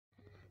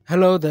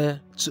Hello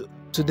there.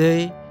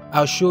 Today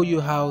I'll show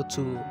you how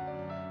to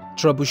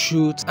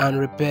troubleshoot and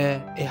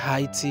repair a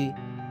Hiti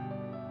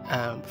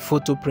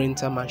photo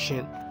printer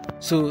machine.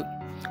 So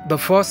the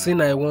first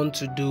thing I want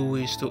to do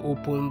is to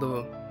open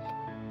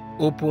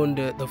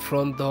the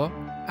front door,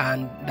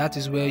 and that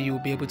is where you'll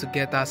be able to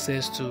get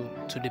access to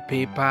the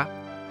paper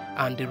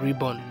and the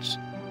ribbons.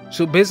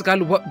 So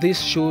basically what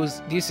this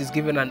shows, this is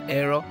giving an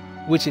error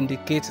which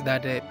indicates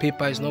that the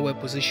paper is not well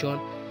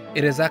positioned.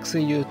 It is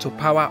asking you to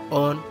power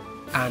on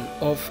and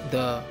off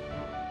the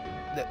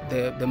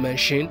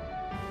machine.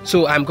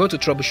 So I'm going to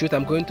troubleshoot.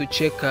 I'm going to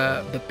check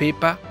the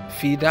paper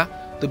feeder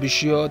to be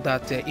sure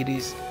that it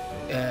is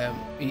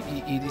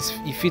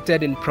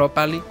fitted in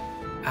properly,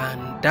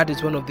 and that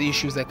is one of the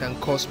issues that can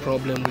cause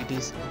problem with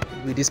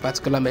this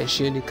particular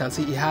machine. You can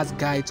see it has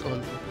guides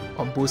on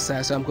both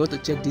sides. So I'm going to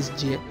check this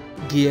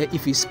gear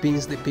if it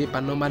spins the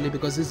paper normally,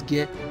 because this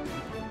gear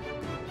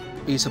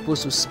is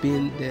supposed to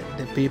spin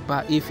the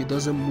paper. If it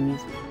doesn't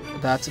move,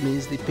 that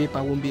means the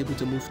paper won't be able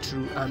to move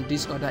through. And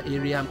this other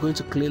area, I'm going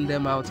to clean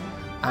them out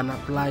and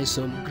apply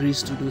some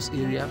grease to those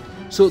areas.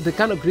 So the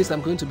kind of grease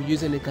I'm going to be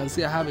using, you can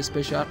see I have a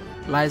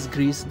specialized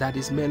grease that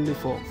is mainly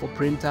for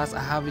printers. I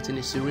have it in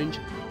a syringe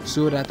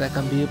so that I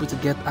can be able to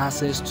get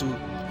access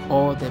to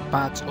all the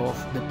parts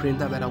of the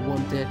printer that I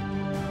wanted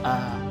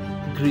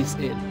grease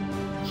in.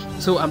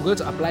 So I'm going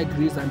to apply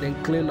grease and then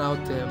clean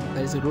out.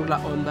 There's a roller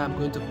under I'm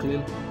going to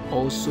clean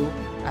also.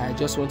 I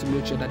just want to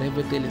make sure that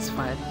everything is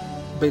fine,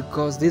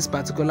 because this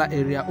particular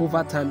area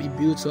over time it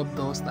builds up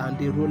dust and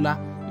the roller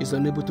is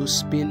unable to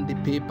spin the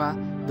paper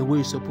the way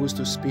it's supposed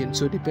to spin.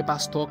 So the paper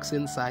stocks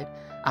inside,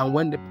 and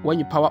when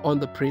you power on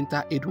the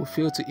printer, it will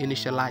fail to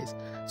initialize.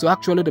 So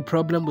actually the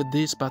problem with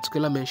this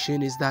particular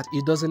machine is that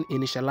it doesn't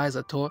initialize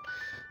at all.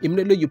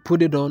 Immediately you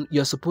put it on,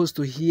 you're supposed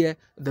to hear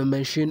the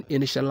machine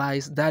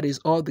initialize. That is,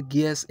 all the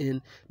gears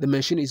in the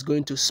machine is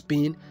going to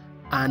spin,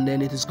 and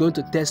then it is going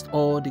to test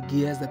all the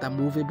gears that are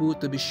movable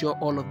to be sure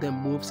all of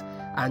them moves,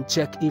 and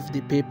check if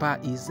the paper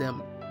is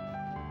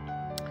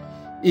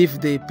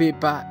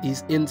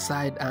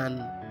inside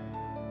and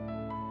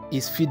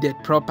is fitted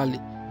properly.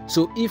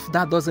 So if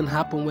that doesn't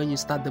happen when you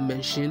start the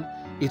machine,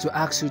 it will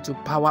ask you to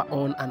power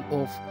on and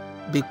off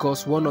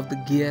because one of the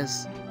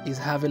gears is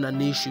having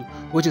an issue,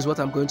 which is what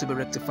I'm going to be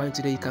rectifying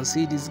today. You can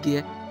see this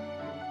gear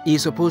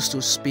is supposed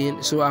to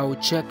spin, so I will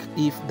check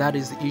if that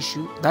is the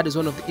issue. That is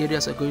one of the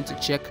areas I'm going to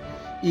check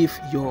if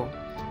your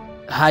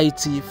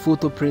Hiti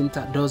photo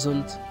printer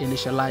doesn't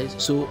initialize.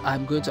 So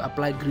I'm going to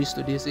apply grease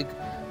to this.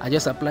 I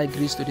just apply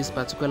grease to this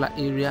particular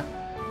area.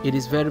 It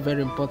is very,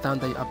 very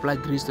important that you apply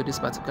grease to this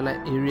particular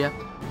area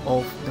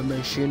of the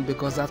machine,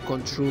 because that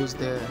controls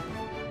the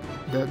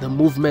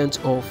movement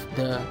of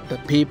the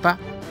paper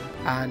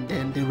and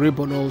then the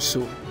ribbon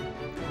also.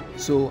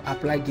 So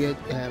apply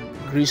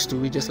grease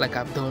to it just like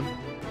I've done,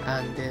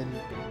 and then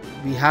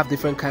we have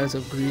different kinds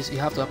of grease. You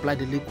have to apply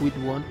the liquid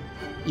one.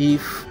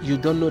 If you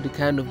don't know the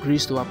kind of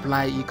grease to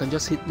apply, you can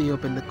just hit me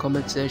up in the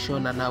comment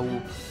section, and I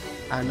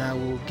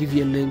will give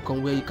you a link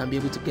on where you can be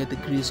able to get the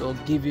grease, or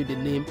give you the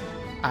name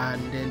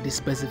and then the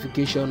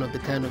specification of the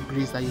kind of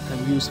grease that you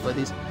can use for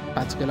this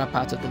particular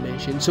part of the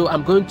machine. So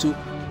I'm going to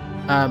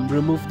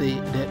remove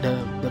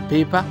the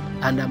paper,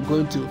 and I'm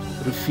going to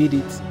refeed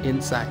it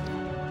inside.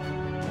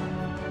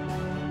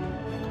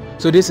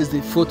 So this is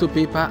the photo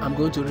paper. I'm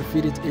going to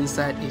refeed it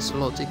inside a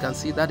slot. You can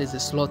see that is the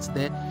slot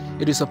there.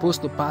 It is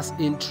supposed to pass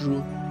in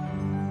through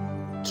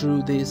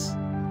this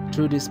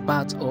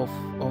part of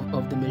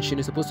the machine.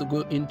 It's supposed to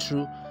go in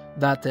through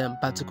that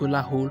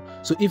particular hole.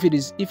 So if it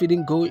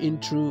didn't go in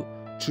through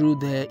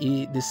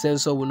the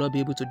sensor will not be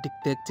able to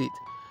detect it.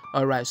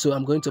 All right, so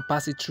I'm going to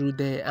pass it through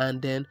there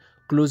and then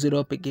close it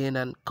up again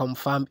and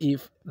confirm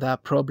if the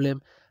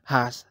problem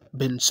has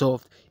been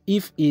solved.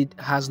 If it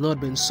has not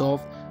been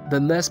solved, the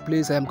next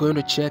place I'm going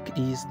to check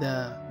is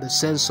the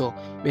sensor.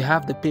 We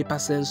have the paper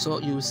sensor.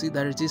 You will see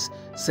there is this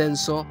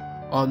sensor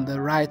on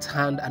the right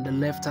hand and the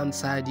left hand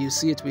side. You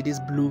see it with this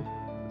blue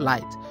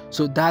light.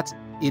 So that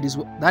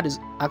is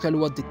actually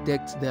what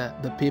detects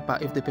the paper,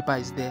 if the paper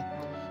is there.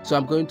 So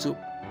I'm going to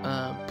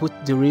put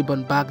the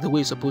ribbon back the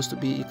way it's supposed to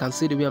be. You can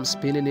see the way I'm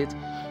spinning it.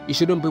 It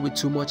shouldn't be with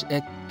too much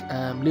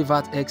leave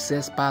out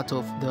excess part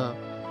of the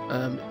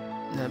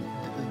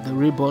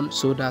ribbon,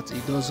 so that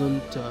it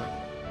doesn't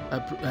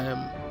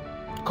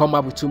come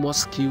up with too much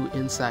skew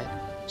inside.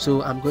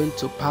 So I'm going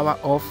to power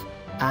off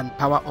and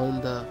power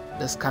on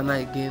the scanner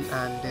again,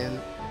 and then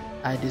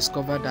I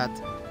discovered that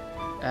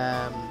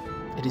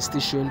it is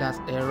still showing that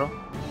error.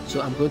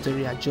 So I'm going to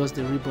readjust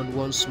the ribbon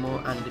once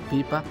more and the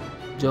paper,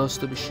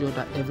 just to be sure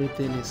that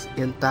everything is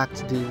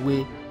intact the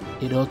way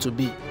it ought to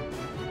be.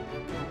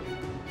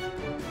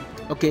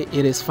 Okay,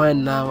 it is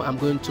fine now. I'm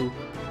going to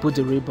put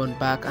the ribbon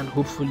back, and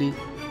hopefully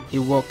it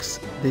works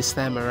this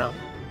time around.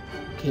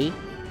 Okay,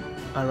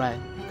 all right,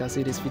 you can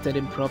see it is fitted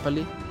in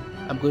properly.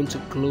 I'm going to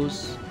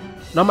close.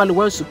 Normally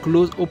once you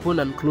open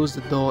and close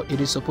the door,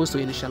 it is supposed to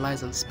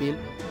initialize and spin,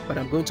 but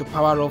I'm going to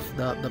power off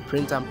the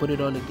printer and put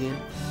it on again,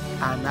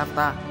 and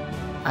after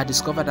I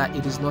discovered that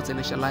it is not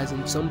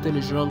initializing. Something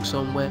is wrong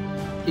somewhere,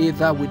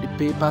 either with the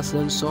paper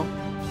sensor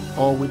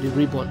or with the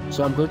ribbon.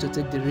 So I'm going to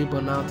take the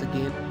ribbon out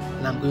again,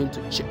 and I'm going to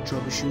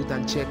troubleshoot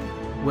and check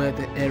where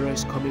the error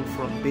is coming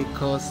from,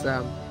 because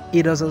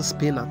it doesn't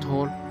spin at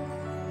all,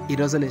 it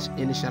doesn't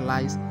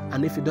initialize,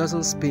 and if it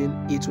doesn't spin,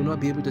 it will not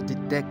be able to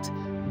detect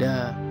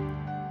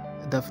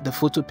the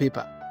photo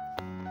paper.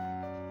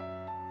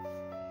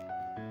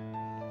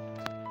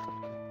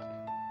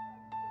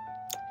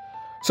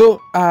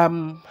 So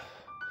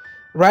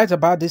right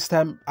about this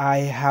time, I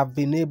have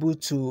been able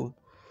to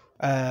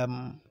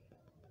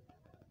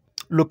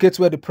locate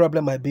where the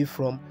problem might be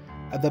from.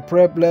 The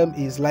problem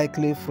is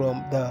likely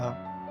from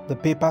the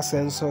paper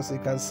sensors. You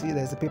can see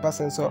there's a paper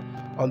sensor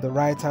on the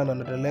right hand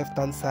and on the left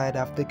hand side.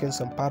 I've taken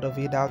some part of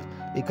it out.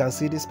 You can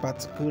see this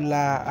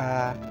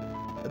particular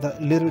the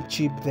little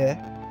chip there,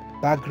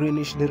 that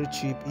greenish little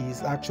chip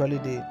is actually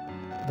the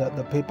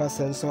paper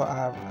sensor.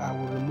 I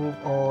will remove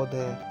all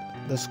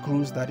the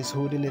screws that is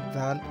holding it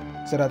down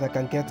so that I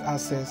can get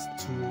access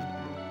to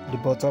the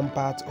bottom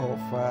part of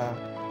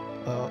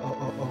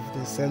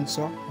the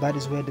sensor. That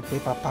is where the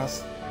paper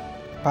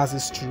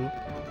passes through.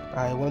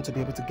 I want to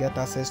be able to get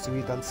access to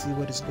it and see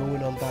what is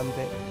going on down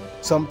there.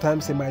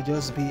 Sometimes it might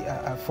just be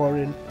a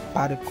foreign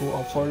particle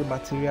or foreign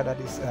material that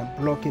is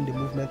blocking the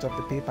movement of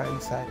the paper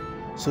inside.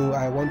 So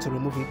I want to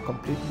remove it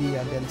completely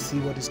and then see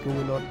what is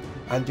going on,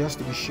 and just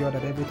to be sure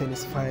that everything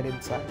is fine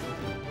inside.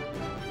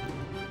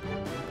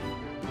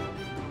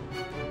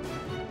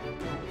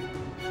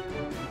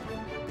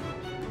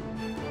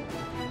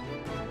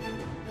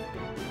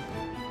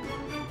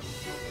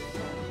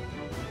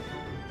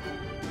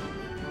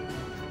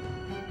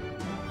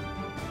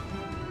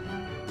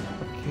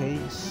 Okay,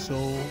 so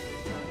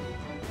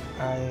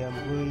I am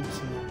going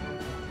to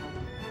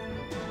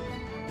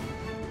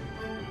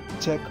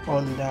check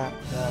under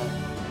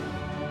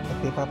the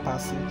paper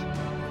passage.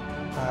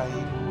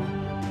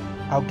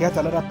 I'll get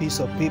another piece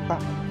of paper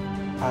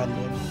and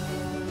then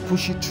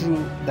push it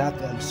through that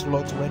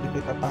slot where the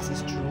paper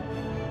passes through,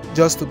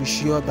 just to be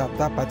sure that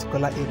that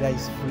particular area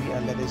is free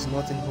and that there's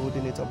nothing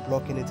holding it or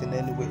blocking it in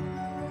any way.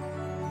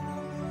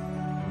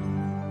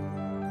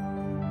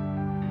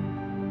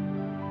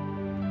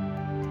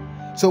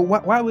 So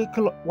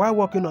while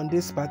working on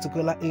this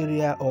particular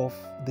area of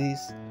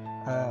this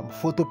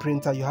photo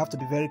printer, you have to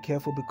be very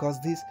careful,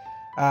 because this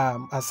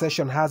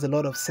accession has a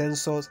lot of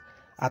sensors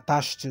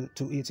attached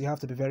to it. You have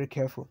to be very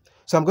careful.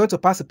 So I'm going to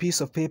pass a piece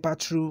of paper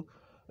through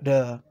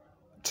the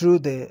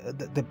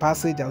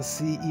passage and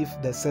see if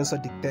the sensor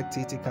detects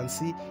it. You can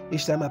see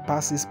each time I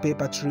pass this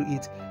paper through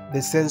it,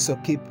 the sensor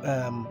keep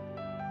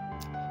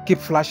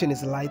flashing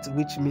its light,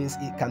 which means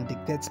it can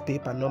detect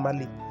paper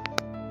normally.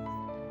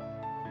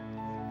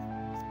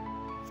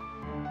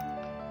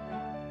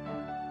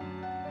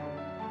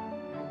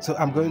 So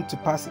I'm going to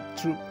pass it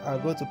through.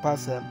 I'm going to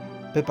pass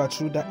paper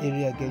through that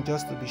area again,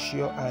 just to be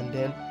sure, and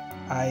then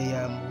I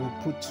will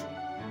put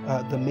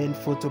the main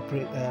photo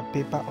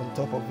paper on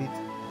top of it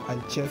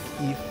and check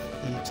if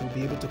it will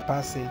be able to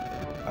pass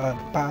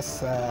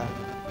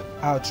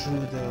out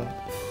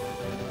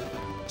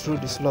through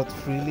the slot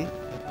freely,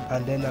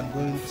 and then I'm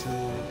going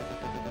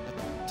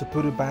to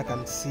put it back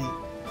and see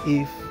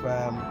if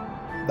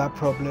that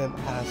problem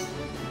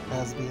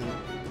has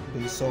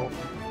been solved.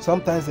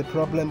 Sometimes the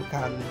problem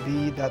can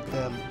be that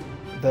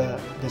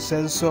the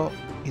sensor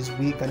is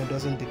weak and it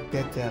doesn't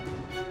detect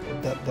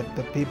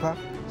the paper.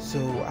 So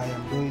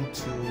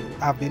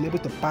I've been able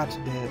to patch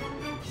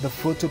the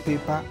photo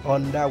paper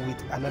under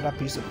with another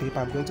piece of paper.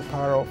 I'm going to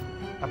power off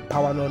and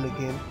power on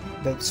again.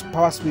 The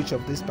power switch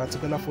of this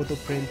particular photo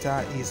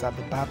printer is at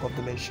the back of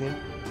the machine,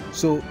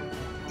 so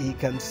you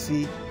can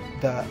see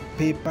the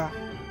paper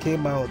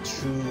came out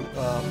through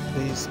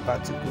this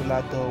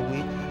particular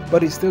doorway,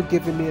 but it's still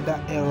giving me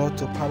that error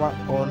to power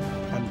on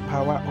and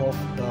power off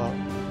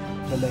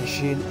the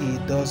machine.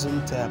 It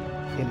doesn't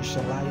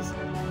initialize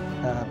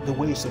the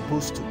way it's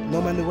supposed to.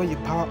 Normally when you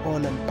power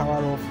on and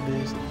power off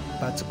this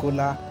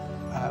particular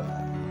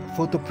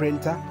photo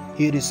printer,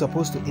 it is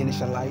supposed to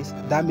initialize.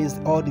 That means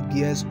all the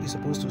gears is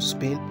supposed to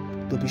spin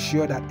to be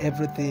sure that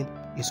everything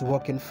is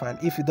working fine.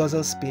 If it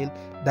doesn't spin,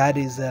 that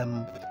is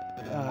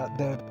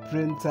the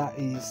printer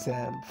is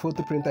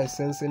photo printer is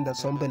sensing that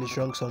something is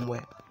wrong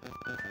somewhere.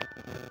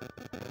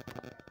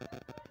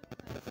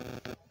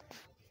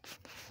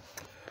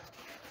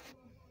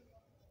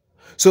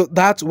 So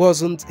that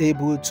wasn't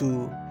able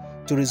to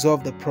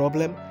resolve the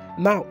problem.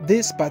 Now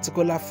this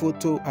particular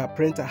photo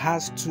printer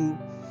has two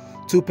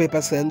paper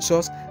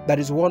sensors. That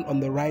is one on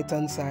the right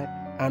hand side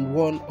and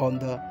one on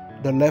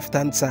the left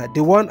hand side.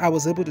 The one I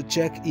was able to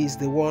check is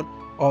the one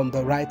on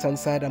the right hand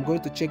side. I'm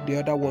going to check the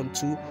other one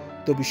too,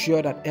 to be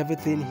sure that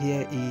everything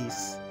here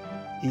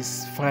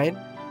is fine.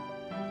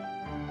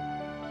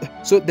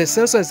 So the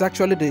sensor is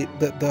actually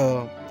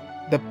the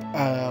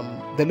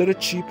little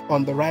chip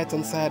on the right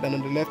hand side and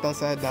on the left hand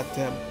side that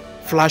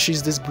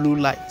flashes this blue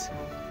light.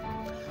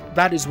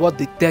 That is what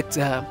detects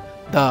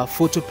the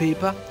photo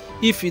paper.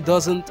 If it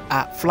doesn't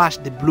flash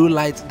the blue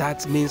light,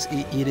 that means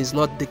it is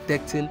not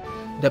detecting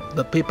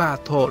the paper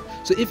at all.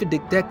 So if it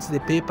detects the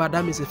paper,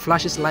 that means it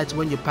flashes lights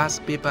when you pass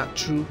paper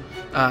through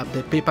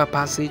the paper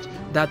passage.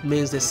 That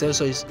means the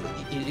sensor is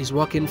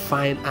working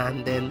fine,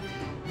 and then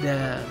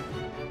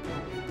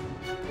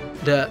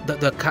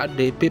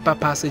the paper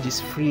passage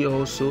is free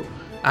also.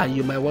 And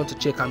you might want to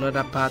check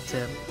another part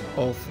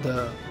of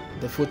the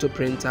photo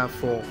printer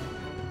for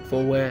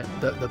where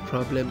the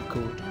problem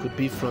could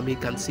be from. You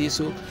can see.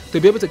 So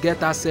to be able to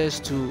get access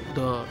to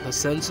the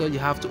sensor, you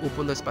have to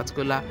open this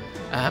particular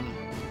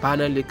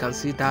panel. You can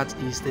see that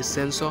is the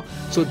sensor.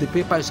 So the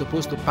paper is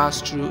supposed to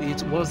pass through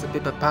it. Once the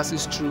paper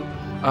passes through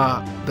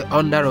the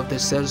under of the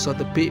sensor,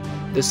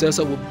 the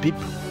sensor will beep,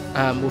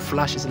 will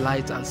flash its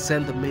light and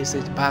send the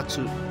message back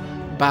to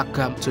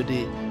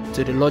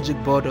the logic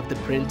board of the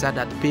printer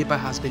that the paper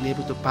has been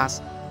able to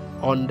pass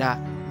under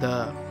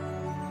the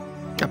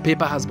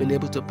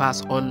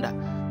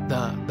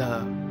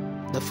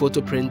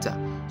photo printer.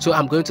 So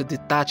I'm going to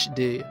detach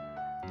the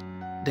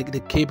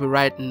cable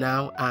right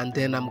now, and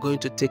then I'm going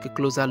to take a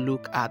closer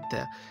look at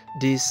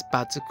this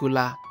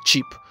particular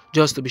chip,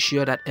 just to be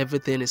sure that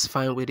everything is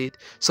fine with it.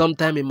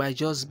 Sometimes it might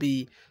just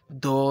be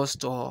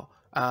dust or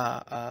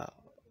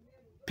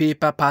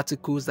paper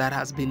particles that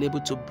has been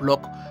able to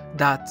block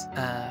that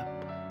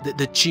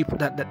the chip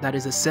that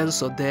is a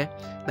sensor there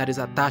that is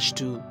attached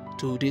to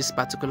this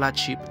particular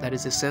chip, that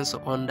is a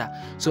sensor under.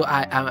 So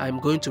I'm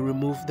going to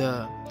remove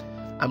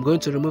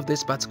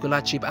this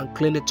particular chip and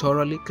clean it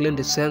thoroughly, clean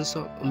the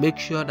sensor, make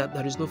sure that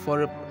there is no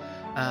foreign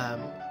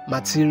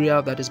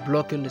material that is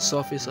blocking the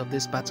surface of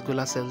this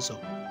particular sensor.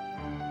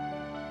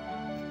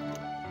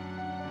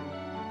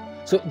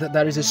 So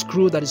there is a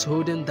screw that is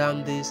holding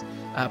down this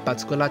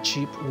particular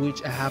chip,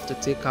 which I have to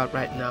take out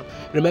right now.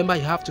 Remember,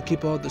 you have to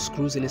keep all the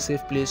screws in a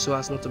safe place so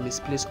as not to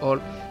misplace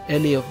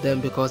any of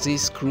them, because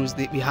these screws,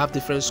 we have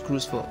different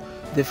screws for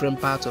different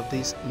parts of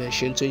this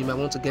machine. So you might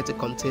want to get a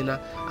container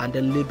and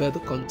then label the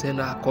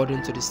container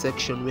according to the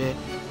section where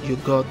you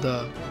got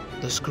the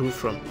screw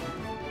from.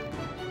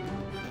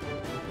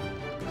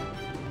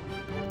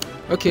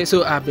 Okay,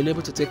 so I've been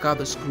able to take out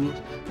the screw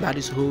that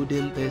is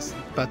holding this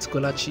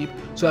particular chip.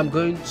 So I'm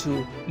going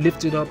to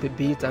lift it up a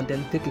bit and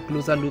then take a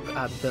closer look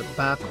at the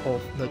back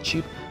of the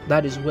chip.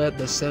 That is where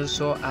the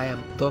sensor I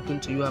am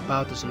talking to you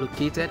about is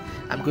located.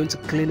 I'm going to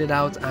clean it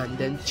out and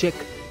then check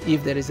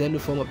if there is any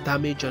form of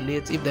damage on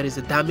it. If there is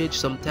a damage,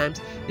 sometimes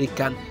it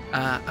can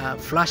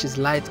flash its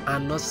light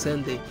and not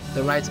send the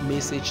right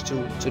message to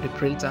the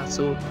printer.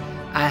 So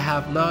I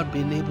have now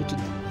been able to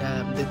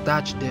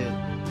detach the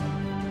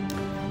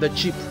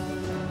chip.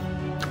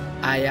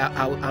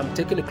 I'm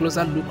taking a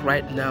closer look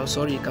right now.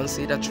 Sorry, you can't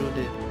see that through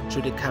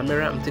the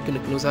camera. I'm taking a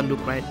closer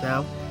look right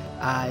now.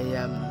 I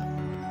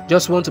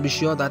just want to be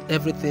sure that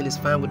everything is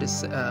fine with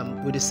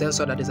the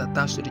sensor that is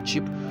attached to the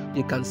chip.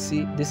 You can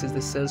see this is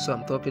the sensor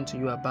I'm talking to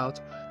you about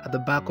at the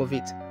back of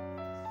it.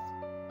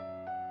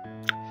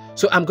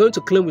 So I'm going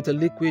to clean with a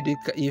liquid.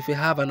 If you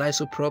have an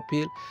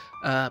isopropyl,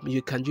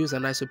 you can use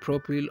an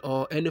isopropyl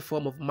or any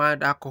form of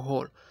mild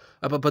alcohol.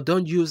 But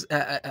don't use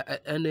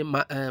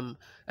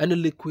any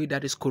liquid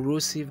that is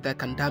corrosive, that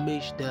can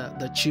damage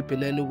the chip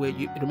in any way.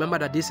 Remember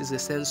that this is a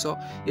sensor.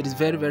 It is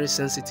very, very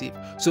sensitive.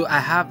 So I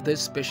have this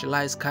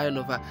specialized kind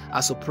of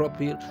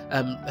isopropyl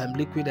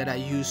liquid that I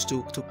use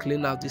to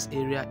clean out this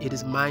area. It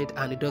is mild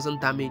and it doesn't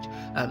damage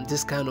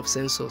this kind of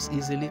sensors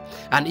easily.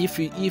 And if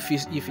you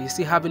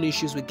still having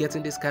issues with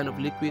getting this kind of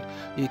liquid,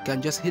 you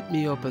can just hit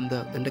me up in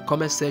the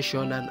comment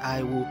section, and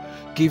I will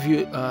give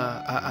you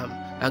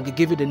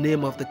the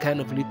name of the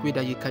kind of liquid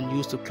that you can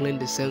use to clean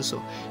the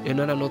sensor in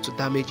order not to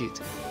damage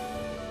it.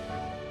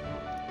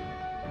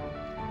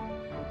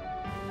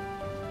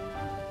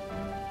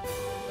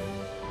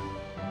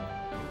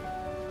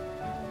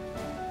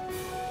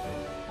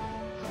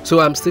 So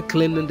I'm still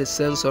cleaning the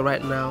sensor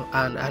right now,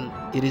 and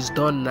it is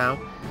done now.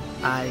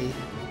 I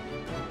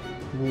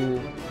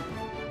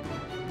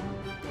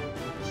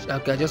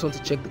just want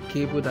to check the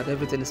cable, that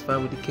everything is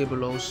fine with the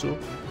cable also.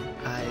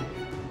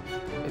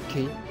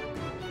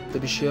 To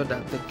be sure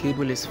that the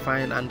cable is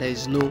fine and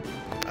there's no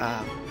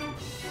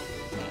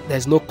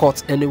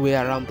cut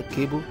anywhere around the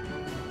cable.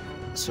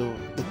 So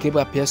the cable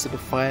appears to be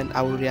fine.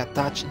 I will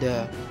reattach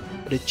the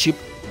chip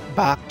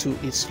back to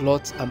its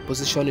slot and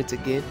position it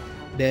again,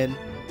 then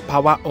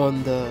power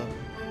on the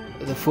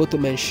photo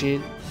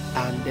machine,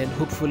 and then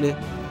hopefully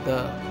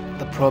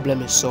the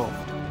problem is solved.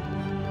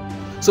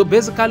 So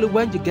basically,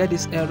 when you get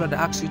this error that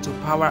asks you to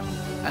power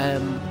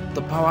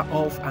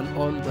off and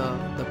on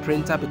the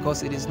printer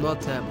because it is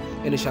not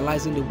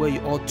initializing the way you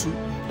ought to,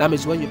 that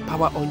means when you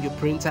power on your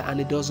printer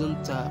and it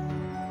doesn't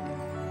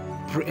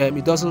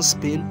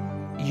spin,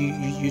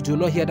 you do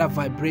not hear that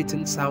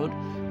vibrating sound.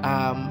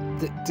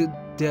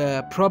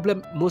 The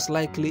problem most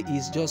likely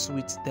is just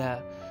with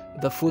the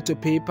photo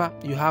paper.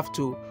 You have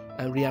to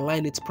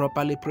realign it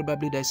properly.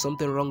 Probably there's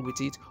something wrong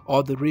with it,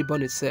 or the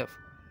ribbon itself.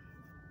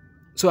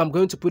 So I'm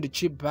going to put the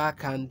chip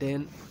back, and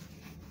then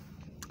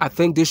I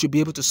think this should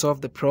be able to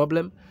solve the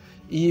problem.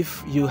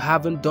 If you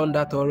haven't done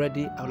that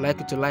already, I would like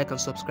you to like and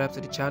subscribe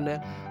to the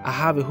channel. I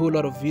have a whole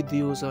lot of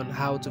videos on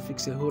how to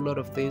fix a whole lot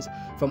of things,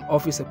 from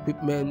office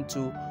equipment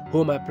to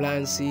home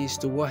appliances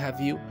to what have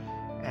you.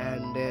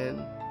 And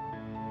then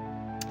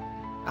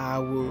I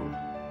will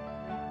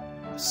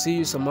see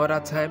you some other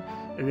time.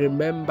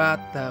 Remember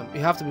that you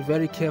have to be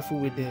very careful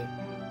with the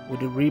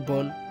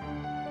ribbon.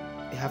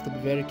 You have to be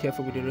very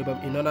careful with the ribbon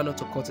in order not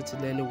to cut it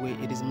in any way.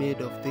 It is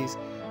made of this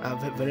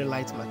very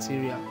light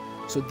material.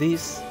 So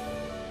this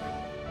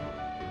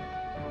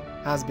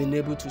has been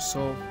able to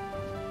solve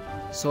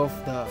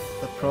the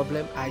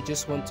problem. I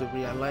just want to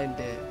realign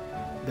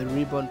the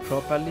ribbon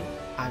properly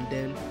and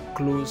then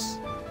close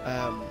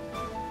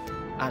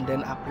and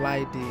then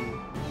apply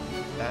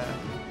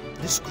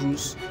the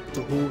screws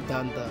to hold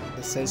down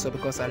the sensor,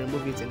 because I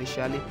removed it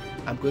initially.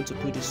 I'm going to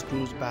put the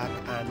screws back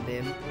and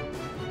then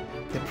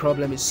the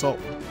problem is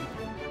solved.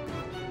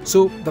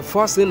 So the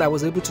first thing I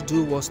was able to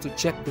do was to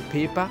check the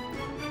paper,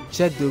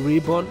 check the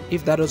ribbon.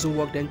 If that doesn't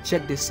work, then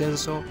check the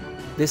sensor.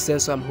 This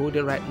sensor I'm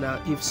holding right now,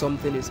 if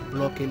something is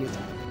blocking it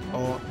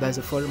or there's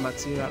a foreign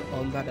material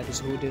on that is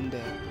holding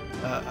the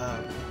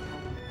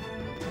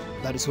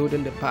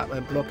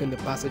blocking the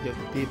passage of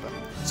the paper.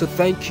 So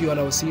thank you, and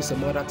I will see you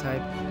some other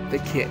time.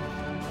 Take care.